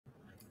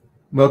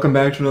Welcome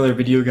back to another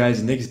video,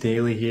 guys. Knicks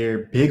Daily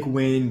here. Big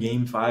win,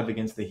 Game 5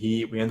 against the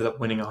Heat. We ended up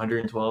winning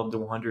 112 to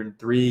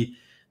 103.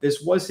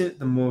 This wasn't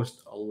the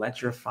most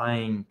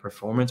electrifying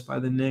performance by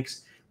the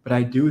Knicks, but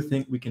I do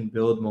think we can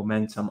build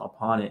momentum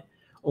upon it.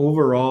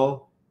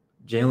 Overall,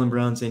 Jalen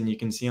Brunson, you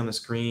can see on the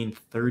screen,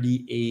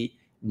 38,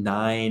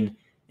 9,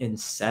 and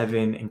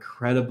 7.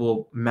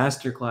 Incredible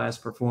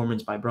masterclass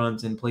performance by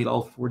Brunson. Played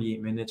all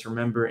 48 minutes.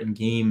 Remember, in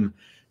Game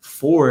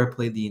 4,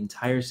 played the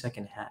entire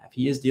second half.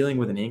 He is dealing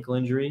with an ankle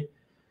injury.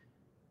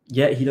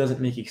 Yet he doesn't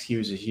make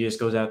excuses. He just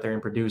goes out there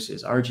and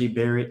produces. R.J.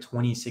 Barrett,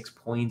 26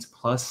 points,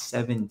 plus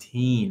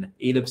 17.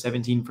 8 of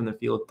 17 from the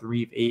field,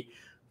 3 of 8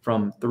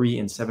 from 3,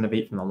 and 7 of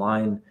 8 from the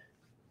line.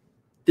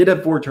 Did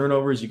have 4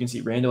 turnovers. You can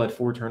see Randall had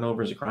 4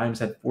 turnovers. Grimes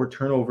had 4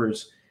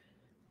 turnovers.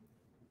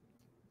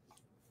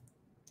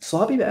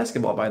 Sloppy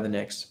basketball by the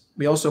Knicks.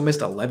 We also missed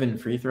 11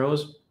 free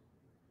throws.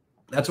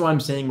 That's why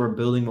I'm saying we're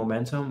building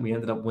momentum. We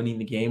ended up winning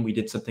the game. We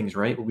did some things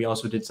right, but we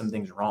also did some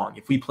things wrong.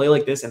 If we play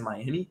like this in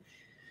Miami,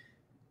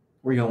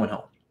 we're going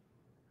home.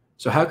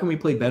 So how can we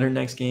play better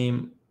next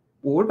game?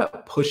 Well, what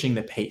about pushing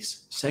the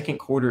pace? Second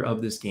quarter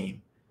of this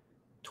game,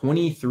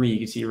 23. You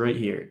can see right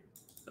here.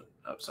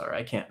 Oh, sorry,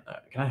 I can't.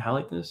 Can I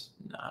highlight this?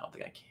 No, I don't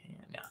think I can.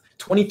 No.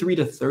 23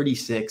 to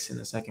 36 in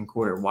the second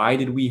quarter. Why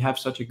did we have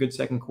such a good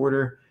second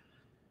quarter?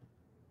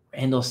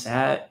 Randall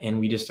sat,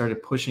 and we just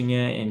started pushing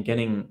it and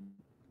getting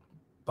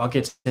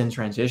buckets in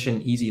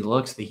transition, easy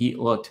looks. The Heat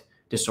looked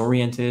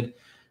disoriented.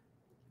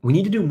 We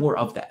need to do more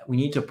of that. We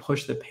need to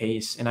push the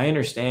pace. And I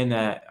understand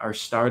that our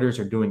starters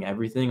are doing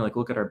everything. Like,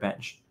 look at our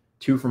bench.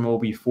 2 from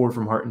Obi, 4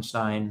 from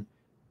Hartenstein,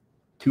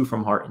 2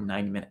 from Hart in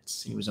 9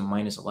 minutes. He was a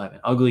minus 11.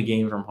 Ugly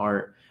game from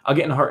Hart. I'll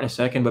get into Hart in a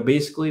second, but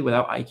basically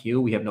without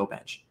IQ, we have no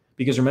bench.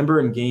 Because remember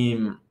in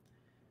game,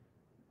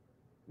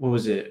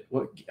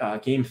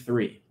 game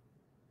 3,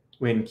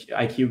 when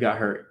IQ got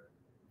hurt.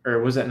 Or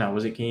was that no?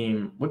 Was it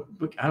game? What?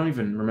 I don't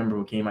even remember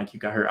what game IQ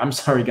got hurt. I'm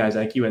sorry, guys.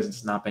 IQ has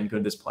just not been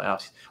good this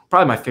playoffs.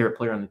 Probably my favorite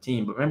player on the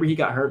team. But remember, he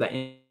got hurt. That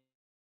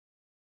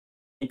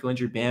ankle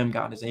injury. Bam,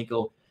 got his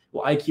ankle.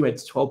 Well, IQ had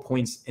 12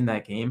 points in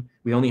that game.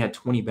 We only had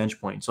 20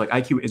 bench points. So, like,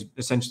 IQ has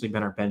essentially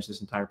been our bench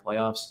this entire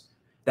playoffs.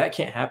 That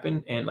can't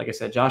happen. And like I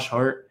said, Josh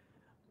Hart,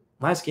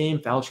 last game,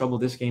 foul trouble.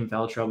 This game,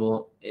 foul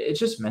trouble. It's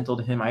just mental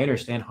to him. I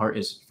understand Hart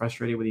is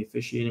frustrated with the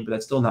officiating, but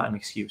that's still not an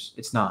excuse.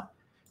 It's not,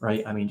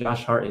 right? I mean,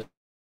 Josh Hart is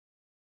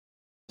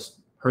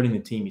hurting the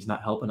team. He's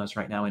not helping us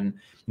right now. And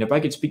if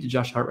I could speak to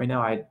Josh Hart right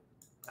now, I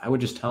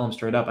would just tell him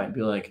straight up. I'd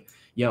be like,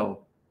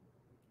 yo,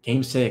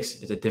 game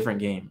 6 is a different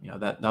game.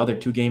 That the other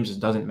 2 games, it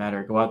doesn't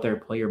matter. Go out there,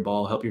 play your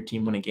ball, help your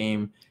team win a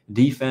game.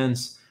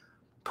 Defense,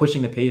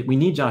 pushing the pace. We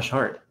need Josh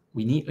Hart.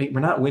 We're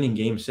not winning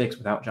game 6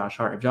 without Josh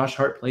Hart. If Josh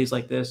Hart plays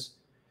like this,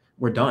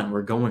 we're done.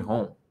 We're going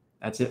home.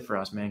 That's it for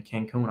us, man.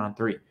 Cancun on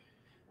 3.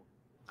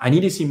 I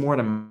need to see more out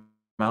of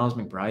Miles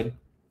McBride.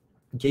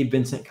 Gabe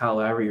Vincent, Kyle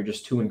Lowry are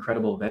just 2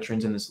 incredible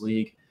veterans in this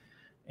league,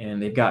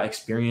 and they've got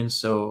experience.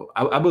 So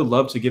I would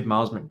love to give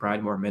Miles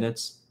McBride more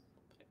minutes,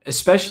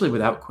 especially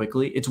without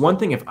Quickly. It's one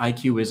thing if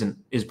IQ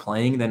is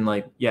playing,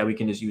 then yeah, we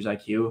can just use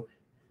IQ.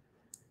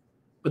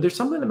 But there's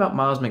something about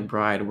Miles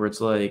McBride where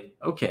it's like,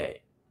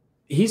 okay,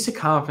 he's a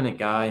confident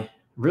guy,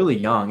 really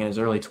young in his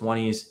early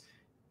 20s,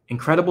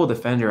 incredible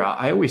defender.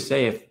 I always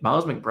say if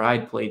Miles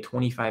McBride played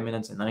 25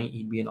 minutes a night,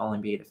 he'd be an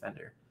All-NBA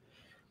defender.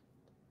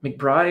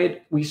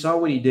 McBride, we saw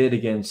what he did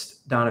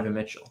against Donovan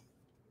Mitchell.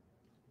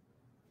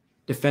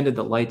 Defended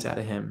the lights out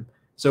of him.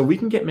 So we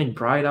can get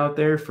McBride out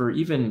there for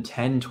even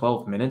 10,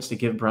 12 minutes to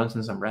give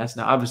Brunson some rest.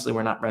 Now, obviously,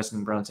 we're not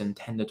resting Brunson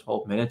 10 to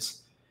 12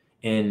 minutes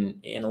in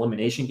an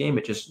elimination game.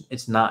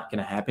 It's not going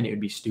to happen. It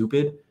would be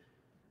stupid.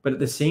 But at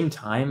the same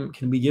time,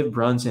 can we give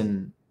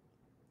Brunson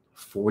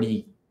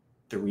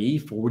 43,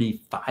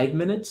 45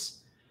 minutes?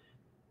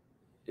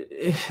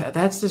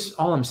 That's just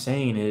all I'm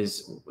saying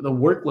is the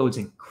workload's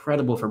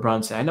incredible for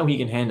Brunson. I know he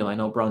can handle. I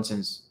know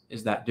Brunson's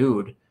is that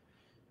dude,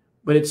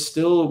 but it's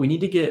still, we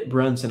need to get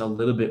Brunson a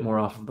little bit more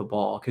off of the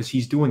ball because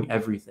he's doing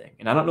everything.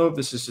 And I don't know if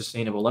this is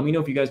sustainable. Let me know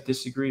if you guys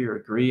disagree or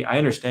agree. I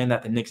understand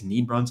that the Knicks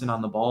need Brunson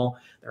on the ball.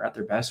 They're at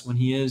their best when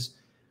he is.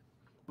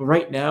 But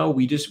right now,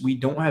 we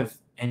don't have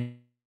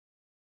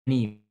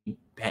any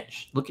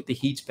bench. Look at the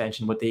Heat's bench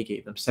and what they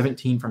gave them.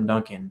 17 from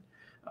Duncan.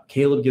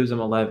 Caleb gives them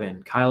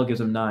 11. Kyle gives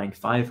them 9.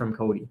 5 from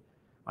Cody.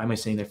 Why am I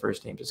saying their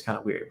first names? It's kind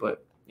of weird.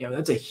 But,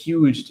 that's a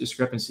huge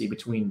discrepancy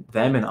between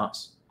them and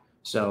us.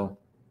 So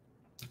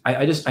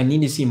I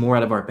need to see more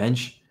out of our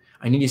bench.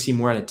 I need to see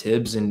more out of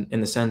Tibbs in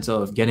the sense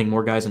of getting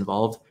more guys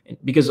involved.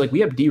 Because, we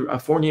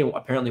have Fournier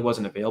apparently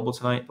wasn't available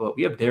tonight, but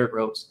we have Derrick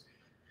Rose.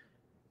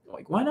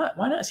 Why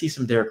not see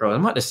some Derrick Rose?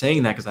 I'm not just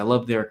saying that because I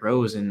love Derrick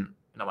Rose. And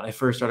when I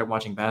first started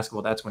watching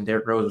basketball, that's when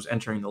Derrick Rose was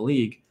entering the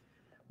league.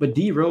 But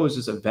D Rose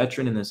is a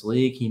veteran in this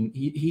league.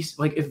 He's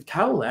like, if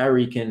Kyle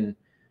Lowry can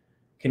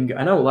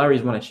I know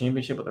Lowry's won a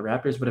championship with the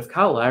Raptors, but if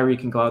Kyle Lowry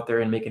can go out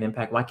there and make an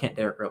impact, why can't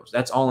Derrick Rose?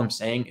 That's all I'm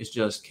saying is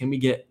just, can we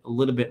get a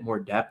little bit more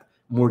depth,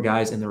 more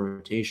guys in the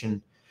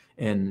rotation?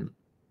 And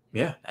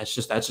yeah, that's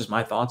just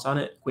my thoughts on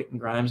it. Quentin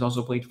Grimes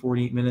also played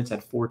 48 minutes,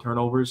 had 4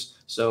 turnovers.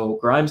 So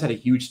Grimes had a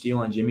huge steal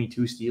on Jimmy,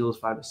 2 steals,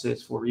 5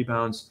 assists, 4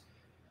 rebounds.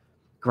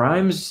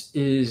 Grimes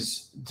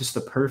is just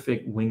the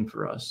perfect wing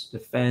for us.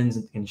 Defends,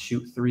 can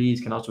shoot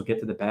threes, can also get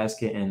to the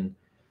basket, and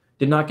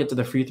did not get to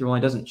the free throw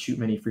line. Doesn't shoot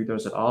many free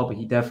throws at all, but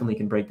he definitely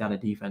can break down a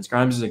defense.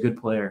 Grimes is a good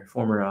player,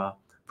 former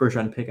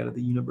first-round pick out of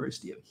the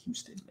University of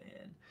Houston,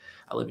 man.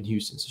 I live in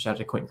Houston, so shout out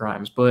to Quentin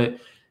Grimes. But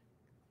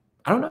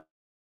I don't know.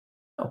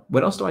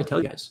 What else do I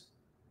tell you guys?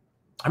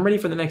 I'm ready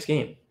for the next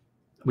game.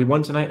 We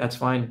won tonight. That's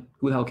fine.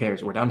 Who the hell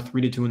cares? We're down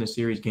 3-2 in the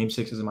series. Game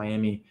 6 is in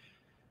Miami.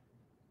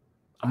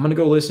 I'm going to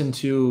go listen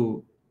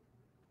to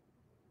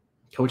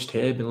Coach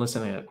Tibb and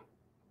listen to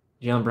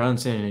Jalen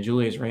Brunson and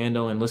Julius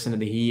Randle and listen to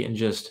the Heat and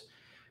just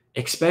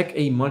expect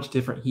a much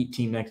different Heat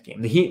team next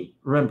game. The Heat,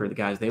 remember, the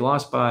guys, they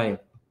lost by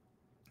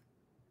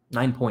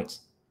 9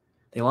 points.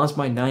 They lost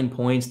by 9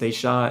 points. They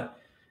shot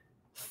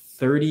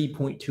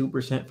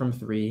 30.2% from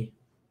 3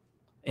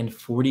 and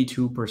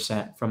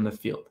 42% from the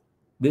field.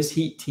 This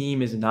Heat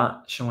team is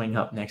not showing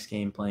up next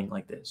game playing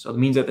like this. So it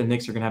means that the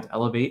Knicks are going to have to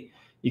elevate.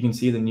 You can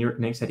see the New York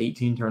Knicks had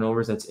 18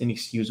 turnovers. That's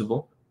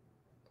inexcusable.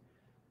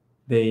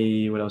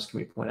 What else can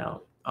we point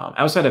out?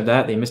 Outside of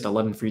that, they missed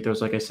 11 free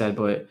throws, like I said.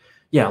 But,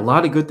 yeah, a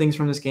lot of good things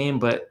from this game,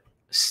 but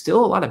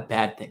still a lot of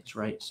bad things,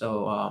 right?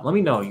 So let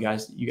me know, you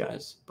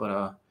guys.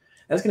 But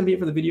that's going to be it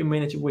for the video,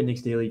 man. It's your boy,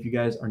 Knicks Daily. If you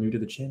guys are new to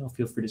the channel,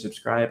 feel free to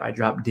subscribe. I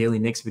drop daily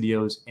Knicks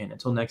videos. And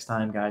until next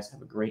time, guys,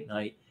 have a great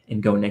night.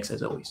 And go Knicks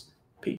as always.